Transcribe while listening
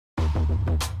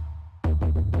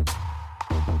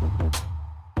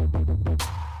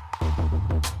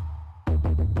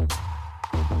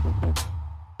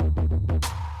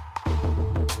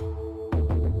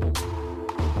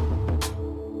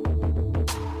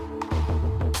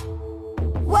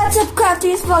What's up,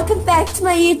 crafties? Welcome back to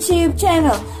my YouTube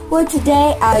channel. Well,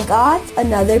 today I got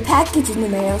another package in the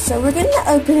mail, so we're gonna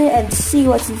open it and see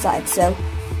what's inside. So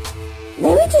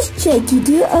let me just check. You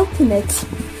do open it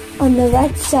on the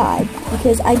right side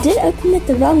because I did open it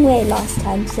the wrong way last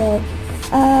time. So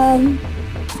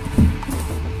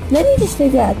let me just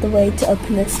figure out the way to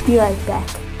open this. Be right back.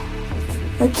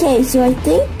 Okay, so I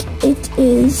think it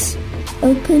is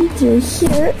open through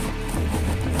here.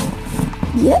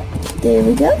 Yep, there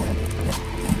we go.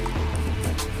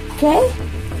 Okay,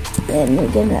 then we're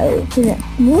gonna open it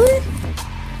more.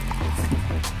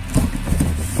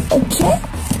 Okay,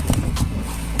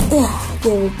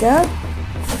 there we go.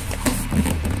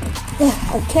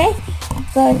 Okay,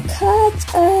 but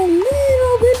cut a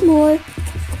little bit more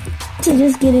to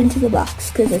just get into the box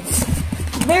because it's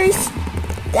very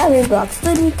standard box.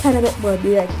 Let me cut a bit more.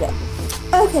 Be right back.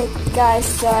 Okay, guys,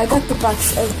 so I got the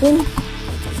box open.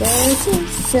 There it is.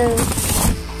 So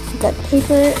we got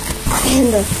paper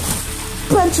and a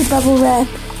bunch of bubble wrap,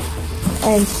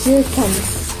 and here it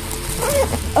comes.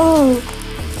 Oh,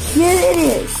 here it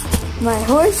is. My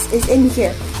horse is in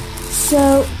here.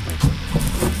 So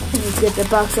let me get the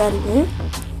box out of here.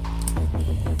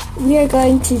 We are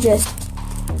going to just,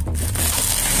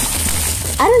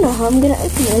 I don't know how I'm gonna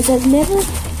open this. I've never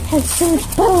had so much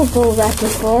bubble wrap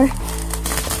before.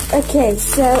 Okay,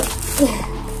 so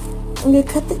I'm going to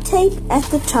cut the tape at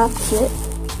the top here.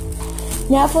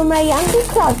 Now for my younger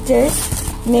crafters,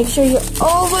 make sure you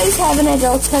always have an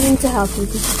adult coming to help you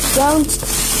because you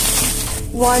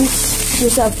don't want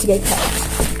yourself to get cut.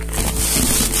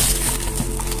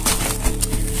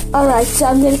 Alright, so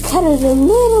I'm going to cut it a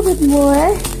little bit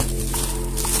more.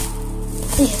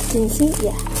 Can you see?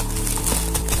 Yeah.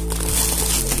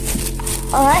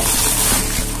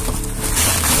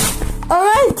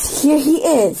 Alright, here he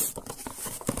is.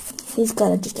 He's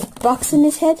got just a box in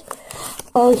his head.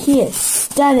 Oh, he is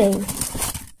stunning.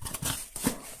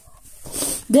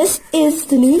 This is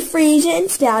the new Friesian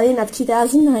stallion of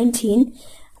 2019.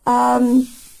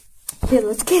 Here,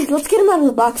 let's get him out of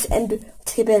the box and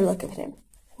let's get a better look at him.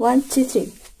 1, 2,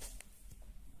 3.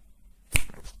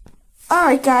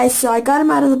 Alright, guys, so I got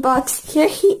him out of the box. Here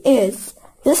he is.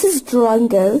 This is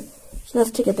Drongo. So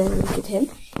let's take a better look at him.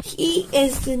 He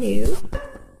is the new.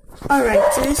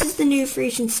 Alright, so this is the new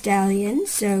Friesian stallion.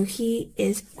 So he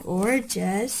is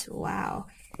gorgeous. Wow.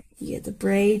 You get the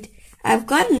braid. I've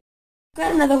got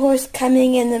another horse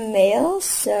coming in the mail.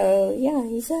 So yeah,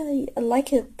 he's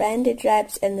like a bandage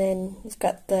wraps, and then he's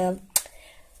got the,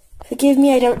 forgive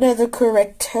me, I don't know the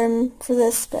correct term for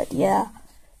this, but yeah.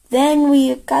 Then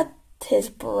we got his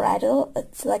bridle.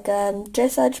 It's like a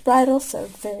dressage bridle, so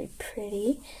very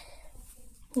pretty.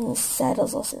 And the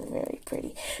saddle's also very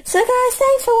pretty. So guys,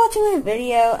 thanks for watching my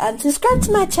video. Subscribe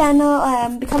to my channel.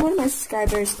 Become one of my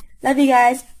subscribers. Love you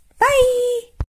guys. Bye!